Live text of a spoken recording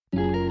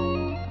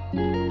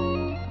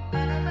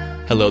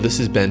Hello, this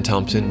is Ben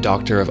Thompson,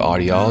 Doctor of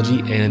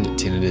Audiology and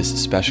Tinnitus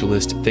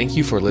Specialist. Thank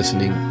you for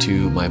listening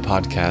to my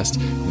podcast.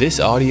 This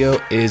audio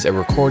is a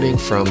recording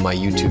from my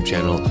YouTube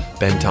channel,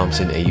 Ben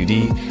Thompson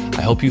AUD.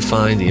 I hope you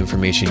find the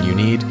information you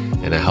need,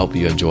 and I hope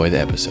you enjoy the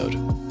episode.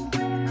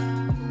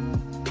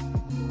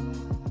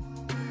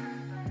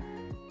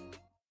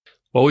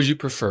 What would you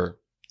prefer,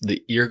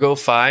 the Eargo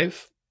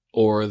 5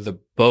 or the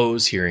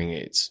Bose hearing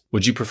aids?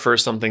 Would you prefer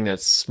something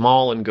that's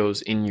small and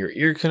goes in your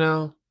ear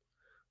canal,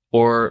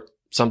 or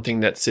something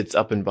that sits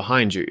up and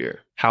behind your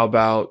ear? How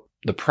about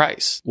the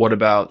price? What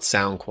about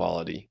sound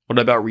quality? What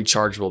about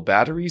rechargeable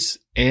batteries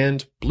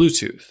and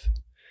Bluetooth?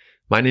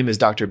 My name is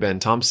Dr. Ben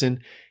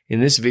Thompson. In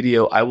this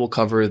video, I will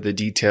cover the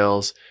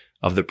details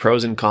of the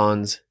pros and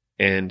cons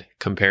and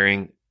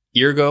comparing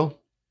Eargo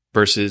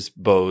versus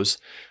Bose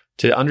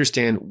to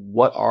understand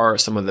what are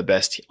some of the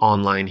best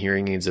online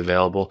hearing aids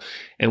available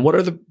and what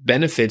are the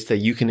benefits that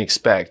you can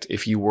expect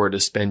if you were to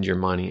spend your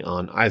money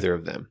on either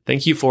of them.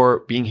 Thank you for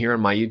being here on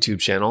my YouTube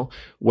channel,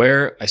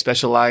 where I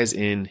specialize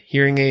in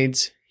hearing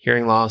aids,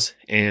 hearing loss,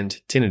 and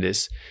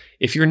tinnitus.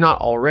 If you're not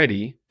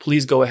already,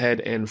 please go ahead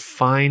and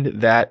find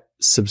that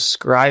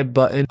subscribe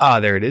button.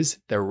 There it is,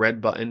 the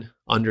red button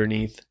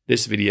underneath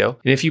this video.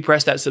 And if you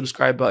press that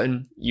subscribe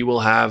button, you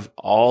will have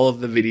all of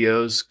the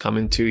videos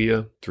coming to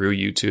you through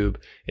YouTube.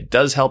 It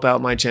does help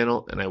out my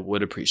channel, and I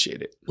would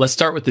appreciate it. Let's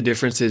start with the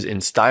differences in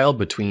style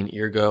between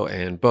Eargo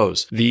and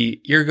Bose.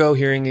 The Eargo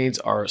hearing aids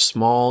are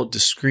small,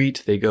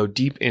 discreet. They go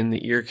deep in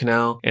the ear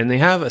canal, and they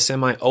have a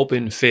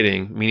semi-open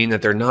fitting, meaning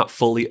that they're not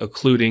fully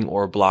occluding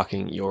or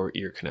blocking your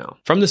ear canal.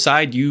 From the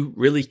side, you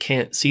really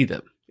can't see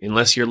them.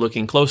 Unless you're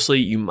looking closely,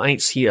 you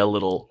might see a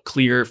little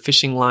clear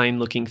fishing line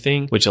looking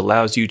thing, which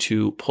allows you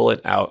to pull it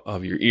out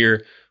of your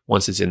ear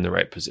once it's in the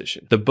right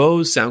position. The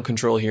Bose sound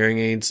control hearing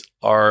aids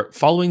are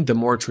following the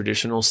more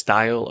traditional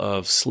style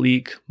of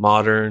sleek,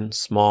 modern,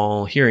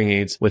 small hearing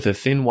aids with a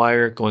thin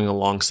wire going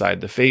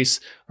alongside the face,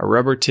 a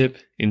rubber tip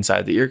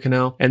inside the ear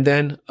canal, and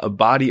then a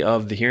body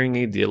of the hearing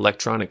aid, the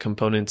electronic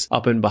components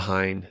up and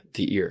behind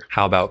the ear.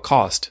 How about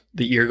cost?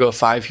 The Eargo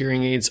 5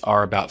 hearing aids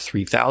are about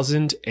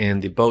 $3,000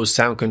 and the Bose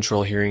sound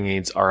control hearing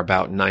aids are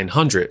about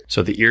 $900.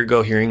 So the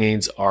Eargo hearing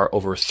aids are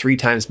over 3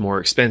 times more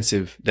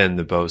expensive than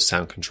the Bose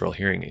sound control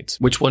hearing aids.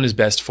 Which one is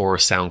best for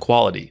sound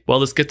quality? Well,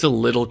 this gets a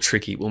little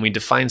tricky. When we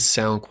define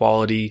sound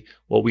quality,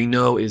 what we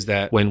know is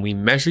that when we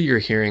measure your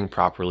hearing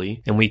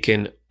properly and we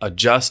can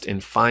adjust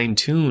and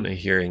fine-tune a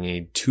hearing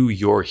aid to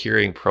your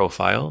hearing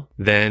profile,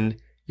 then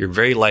you're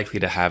very likely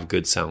to have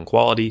good sound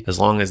quality as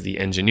long as the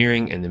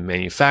engineering and the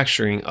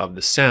manufacturing of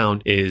the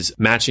sound is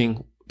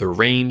matching the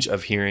range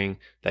of hearing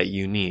that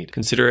you need.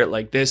 Consider it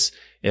like this.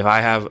 If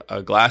I have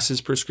a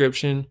glasses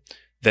prescription,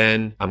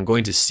 then I'm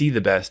going to see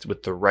the best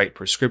with the right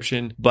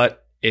prescription.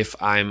 But if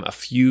I'm a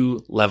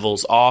few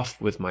levels off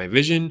with my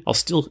vision, I'll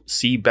still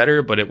see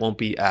better, but it won't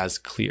be as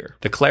clear.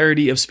 The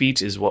clarity of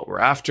speech is what we're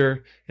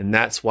after, and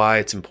that's why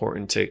it's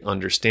important to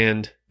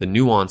understand the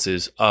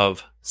nuances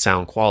of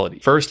sound quality.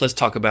 First, let's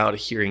talk about a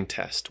hearing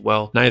test.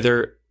 Well,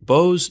 neither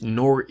Bose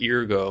nor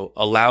Eargo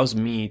allows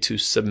me to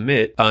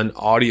submit an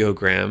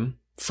audiogram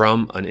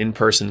from an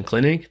in-person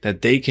clinic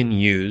that they can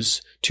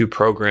use to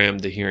program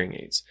the hearing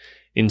aids.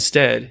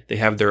 Instead, they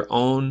have their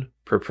own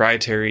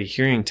proprietary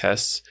hearing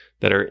tests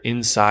that are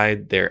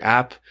inside their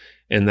app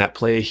and that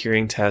play a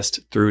hearing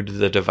test through to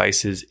the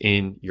devices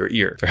in your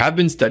ear. There have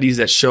been studies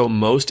that show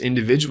most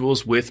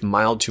individuals with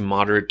mild to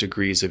moderate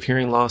degrees of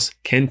hearing loss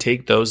can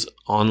take those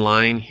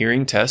online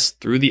hearing tests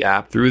through the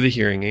app, through the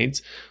hearing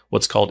aids,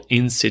 what's called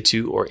in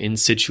situ or in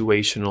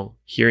situational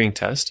hearing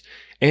test,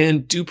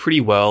 and do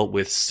pretty well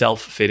with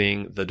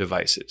self-fitting the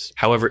devices.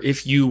 However,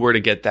 if you were to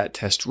get that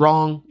test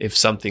wrong, if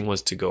something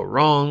was to go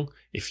wrong,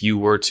 if you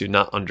were to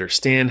not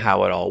understand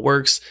how it all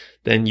works,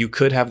 then you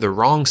could have the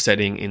wrong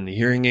setting in the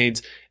hearing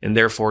aids and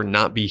therefore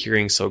not be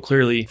hearing so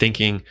clearly,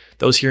 thinking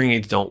those hearing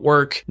aids don't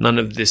work. None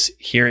of this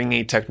hearing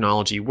aid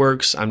technology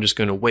works. I'm just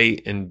going to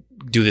wait and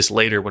do this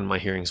later when my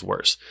hearing's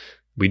worse.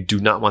 We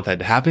do not want that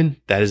to happen.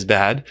 That is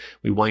bad.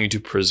 We want you to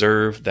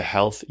preserve the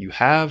health you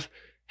have.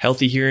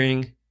 Healthy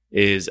hearing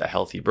is a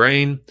healthy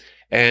brain,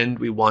 and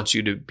we want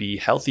you to be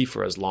healthy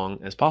for as long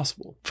as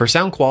possible. For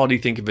sound quality,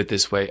 think of it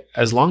this way.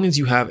 As long as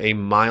you have a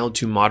mild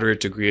to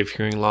moderate degree of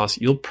hearing loss,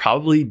 you'll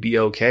probably be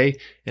okay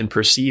and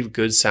perceive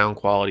good sound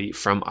quality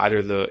from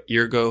either the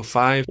Eargo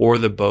 5 or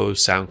the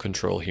Bose sound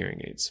control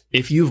hearing aids.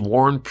 If you've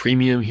worn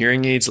premium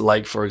hearing aids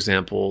like, for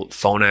example,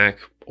 Phonak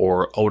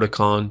or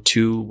Oticon,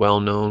 2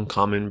 well-known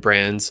common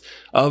brands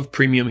of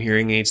premium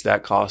hearing aids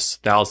that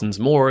cost thousands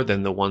more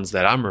than the ones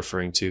that I'm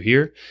referring to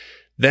here,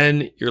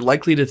 then you're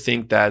likely to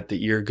think that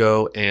the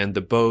Eargo and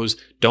the Bose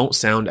don't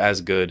sound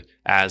as good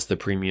as the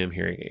premium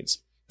hearing aids.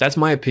 That's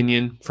my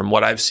opinion from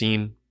what I've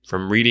seen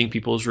from reading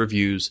people's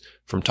reviews,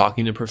 from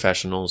talking to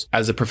professionals.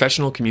 As a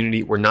professional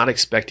community, we're not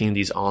expecting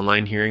these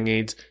online hearing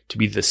aids to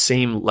be the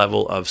same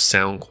level of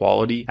sound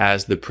quality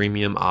as the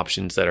premium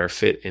options that are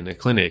fit in a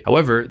clinic.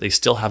 However, they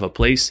still have a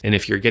place, and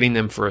if you're getting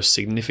them for a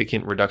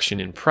significant reduction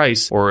in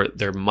price or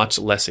they're much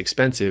less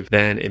expensive,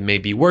 then it may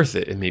be worth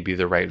it. It may be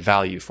the right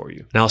value for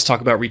you. Now let's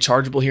talk about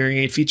rechargeable hearing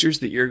aid features.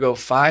 The Eargo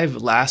 5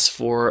 lasts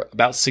for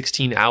about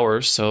 16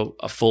 hours, so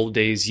a full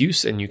day's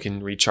use, and you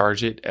can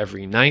recharge it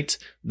every night.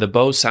 The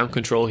Bose Sound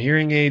Control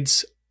hearing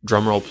aids,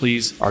 drumroll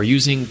please, are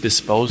using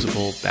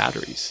disposable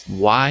batteries.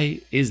 Why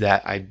is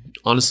that? I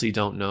honestly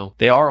don't know.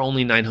 They are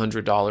only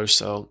 $900,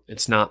 so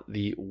it's not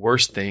the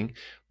worst thing,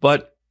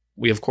 but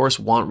we of course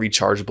want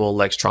rechargeable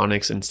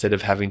electronics instead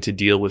of having to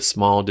deal with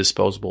small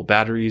disposable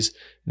batteries.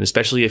 And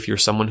especially if you're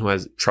someone who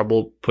has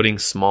trouble putting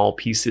small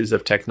pieces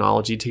of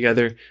technology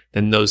together,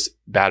 then those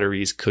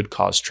batteries could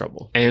cause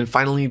trouble. And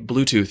finally,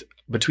 Bluetooth.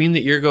 Between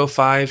the Eargo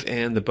 5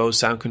 and the Bose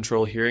Sound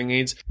Control hearing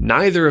aids,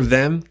 neither of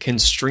them can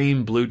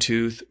stream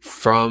Bluetooth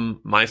from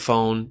my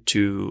phone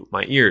to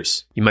my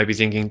ears. You might be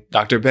thinking,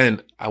 Dr.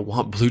 Ben, I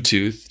want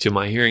Bluetooth to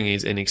my hearing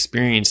aids, and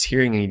experienced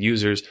hearing aid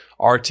users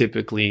are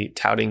typically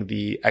touting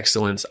the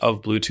excellence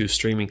of Bluetooth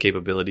streaming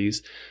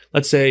capabilities.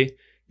 Let's say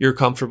you're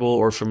comfortable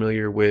or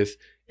familiar with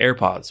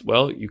AirPods.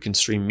 Well, you can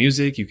stream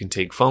music, you can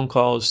take phone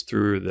calls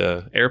through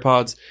the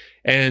AirPods,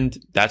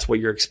 and that's what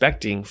you're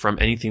expecting from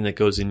anything that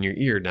goes in your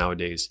ear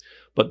nowadays.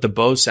 But the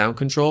Bose Sound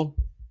Control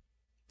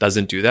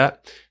doesn't do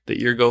that. The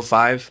Eargo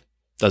 5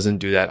 doesn't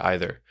do that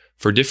either.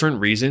 For different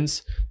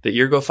reasons, the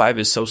Eargo 5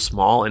 is so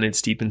small and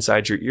it's deep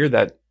inside your ear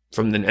that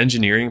from an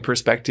engineering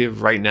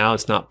perspective, right now,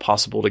 it's not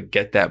possible to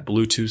get that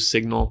Bluetooth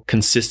signal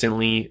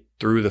consistently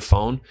through the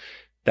phone.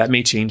 That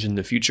may change in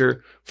the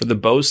future. For the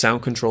Bose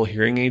Sound Control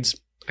hearing aids,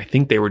 I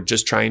think they were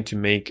just trying to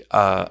make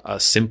a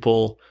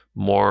simple,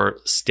 more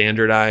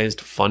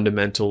standardized,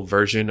 fundamental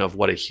version of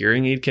what a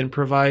hearing aid can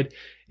provide,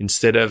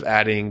 instead of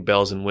adding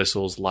bells and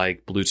whistles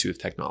like Bluetooth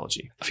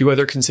technology. A few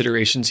other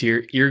considerations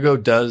here.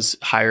 Eargo does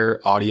hire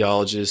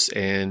audiologists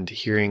and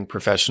hearing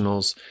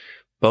professionals.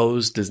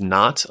 Bose does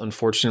not,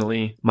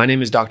 unfortunately. My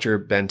name is Dr.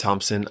 Ben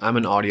Thompson. I'm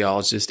an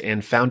audiologist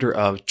and founder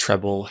of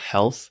Treble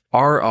Health.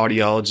 Our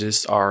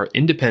audiologists are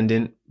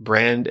independent,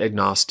 brand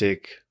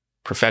agnostic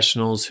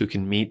professionals who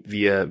can meet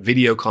via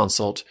video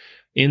consult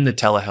in the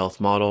telehealth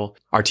model.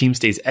 Our team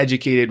stays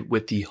educated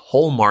with the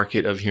whole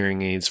market of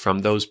hearing aids, from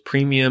those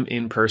premium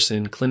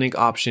in-person clinic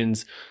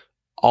options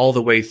all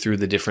the way through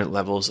the different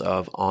levels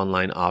of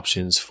online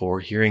options for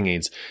hearing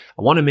aids.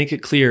 I want to make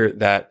it clear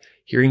that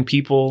hearing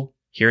people,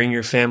 hearing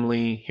your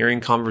family, hearing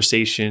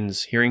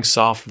conversations, hearing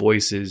soft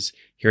voices,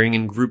 hearing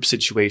in group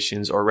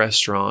situations or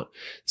restaurant,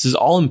 this is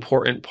all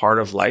important part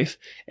of life,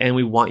 and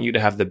we want you to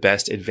have the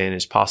best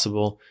advantage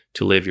possible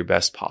to live your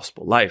best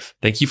possible life.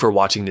 Thank you for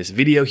watching this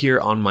video here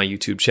on my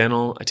YouTube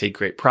channel. I take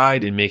great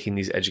pride in making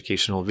these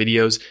educational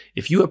videos.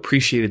 If you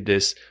appreciated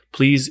this,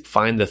 please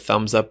find the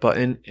thumbs up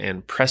button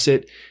and press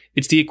it.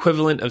 It's the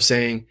equivalent of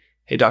saying,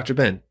 hey, Dr.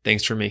 Ben,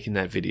 thanks for making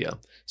that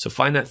video. So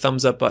find that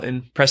thumbs up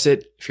button, press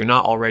it. If you're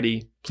not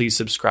already, please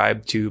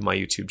subscribe to my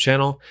YouTube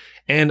channel.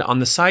 And on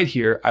the side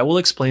here, I will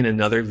explain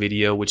another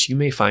video which you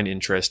may find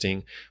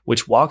interesting,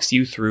 which walks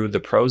you through the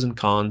pros and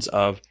cons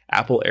of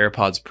Apple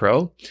AirPods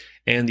Pro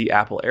and the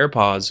Apple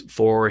AirPods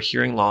for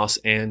hearing loss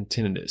and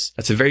tinnitus.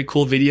 That's a very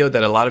cool video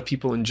that a lot of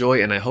people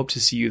enjoy, and I hope to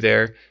see you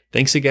there.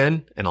 Thanks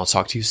again, and I'll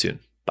talk to you soon.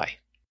 Bye.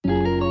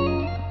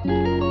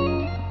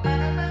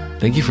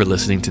 Thank you for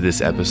listening to this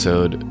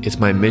episode. It's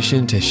my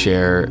mission to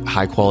share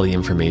high quality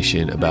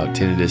information about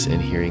tinnitus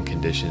and hearing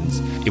conditions.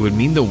 It would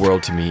mean the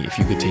world to me if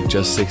you could take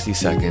just 60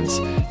 seconds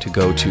to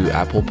go to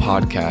Apple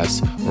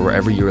Podcasts or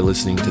wherever you are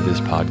listening to this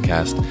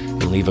podcast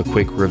and leave a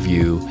quick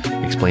review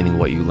explaining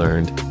what you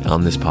learned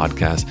on this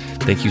podcast.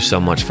 Thank you so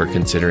much for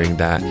considering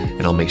that,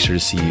 and I'll make sure to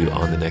see you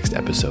on the next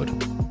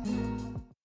episode.